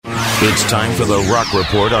It's time for the Rock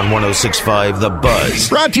Report on 106.5 The Buzz.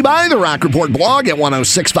 Brought to you by the Rock Report blog at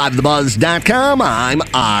 1065thebuzz.com. I'm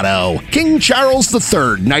Otto. King Charles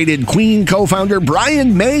III knighted Queen co-founder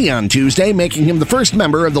Brian May on Tuesday, making him the first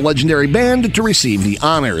member of the legendary band to receive the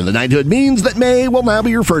honor. The knighthood means that May will now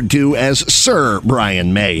be referred to as Sir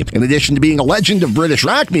Brian May. In addition to being a legend of British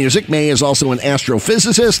rock music, May is also an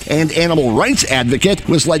astrophysicist and animal rights advocate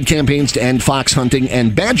who has led campaigns to end fox hunting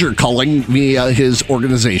and badger culling via his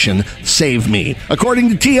organization, Save Me.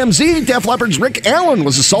 According to TMZ, Def Leppard's Rick Allen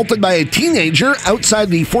was assaulted by a teenager outside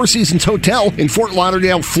the Four Seasons Hotel in Fort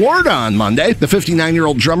Lauderdale, Florida on Monday. The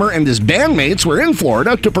 59-year-old drummer and his bandmates were in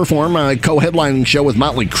Florida to perform a co-headlining show with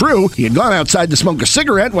Motley Crue. He had gone outside to smoke a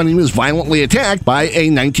cigarette when he was violently attacked by a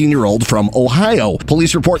 19-year-old from Ohio.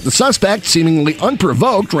 Police report the suspect, seemingly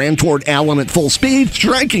unprovoked, ran toward Allen at full speed,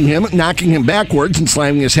 striking him, knocking him backwards, and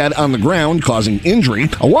slamming his head on the ground, causing injury.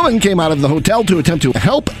 A woman came out of the hotel to attempt to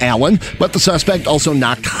help Allen, but the suspect also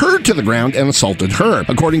knocked her to the ground and assaulted her.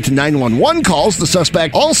 According to 911 calls, the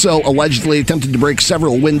suspect also allegedly attempted to break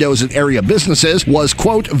several windows at area businesses, was,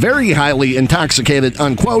 quote, very highly intoxicated,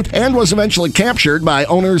 unquote, and was eventually captured by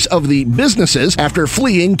owners of the businesses after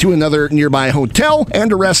fleeing to another nearby hotel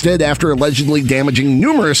and arrested after allegedly damaging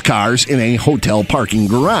numerous cars in a hotel parking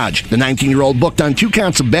garage. The 19-year-old booked on 2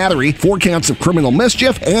 counts of battery, 4 counts of criminal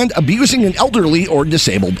mischief, and abusing an elderly or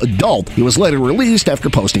disabled adult. He was later released after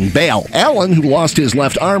posting bail. Allen, who lost his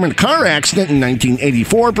left arm in a car accident in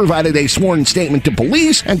 1984, provided a sworn statement to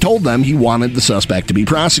police and told them he wanted the suspect to be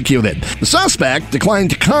prosecuted. The suspect declined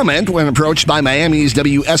to comment when approached by Miami's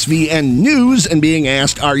WSVN News and being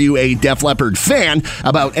asked, "Are you a Def Leppard fan?"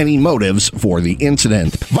 about any motives for the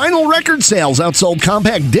incident. Vinyl record sales outsold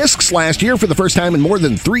compact discs last year for the first time in more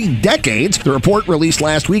than 3 decades. The report released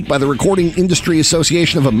last week by the Recording Industry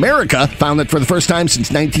Association of America found that for the first time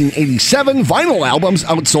since 1987, vinyl albums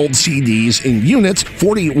outsold CDs in units,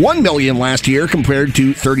 41 million last year compared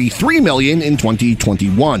to 33 million in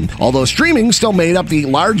 2021. Although streaming still made up the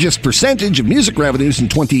largest percentage of music revenues in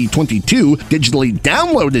 2022, digitally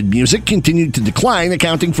downloaded music continued to decline,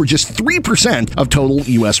 accounting for just 3% of total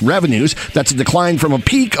U.S. revenues. That's a decline from a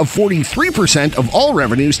peak of 43% of all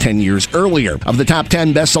revenues 10 years earlier. Of the top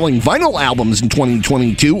 10 best-selling vinyl albums in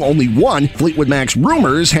 2022, only one, Fleetwood Mac's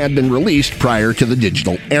Rumors, had been released prior to the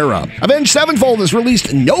digital era. Avenged Sevenfold has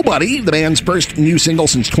released Nobody, the band's first new single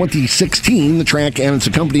since 2016. The track and its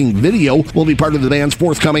accompanying video will be part of the band's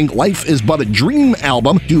forthcoming Life Is But a Dream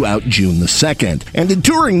album, due out June the 2nd. And in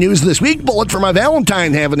touring news this week, Bullet for My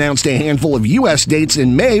Valentine have announced a handful of U.S. dates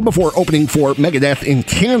in May before opening for Megadeth in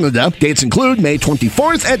Canada. Dates include May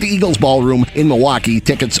 24th at the Eagles Ballroom in Milwaukee.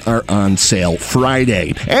 Tickets are on sale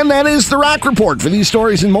Friday. And that is the Rock Report. For these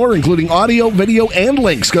stories and more, including audio, video, and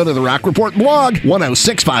links, go to the Rock Report blog,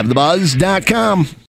 1065thebuzz.com.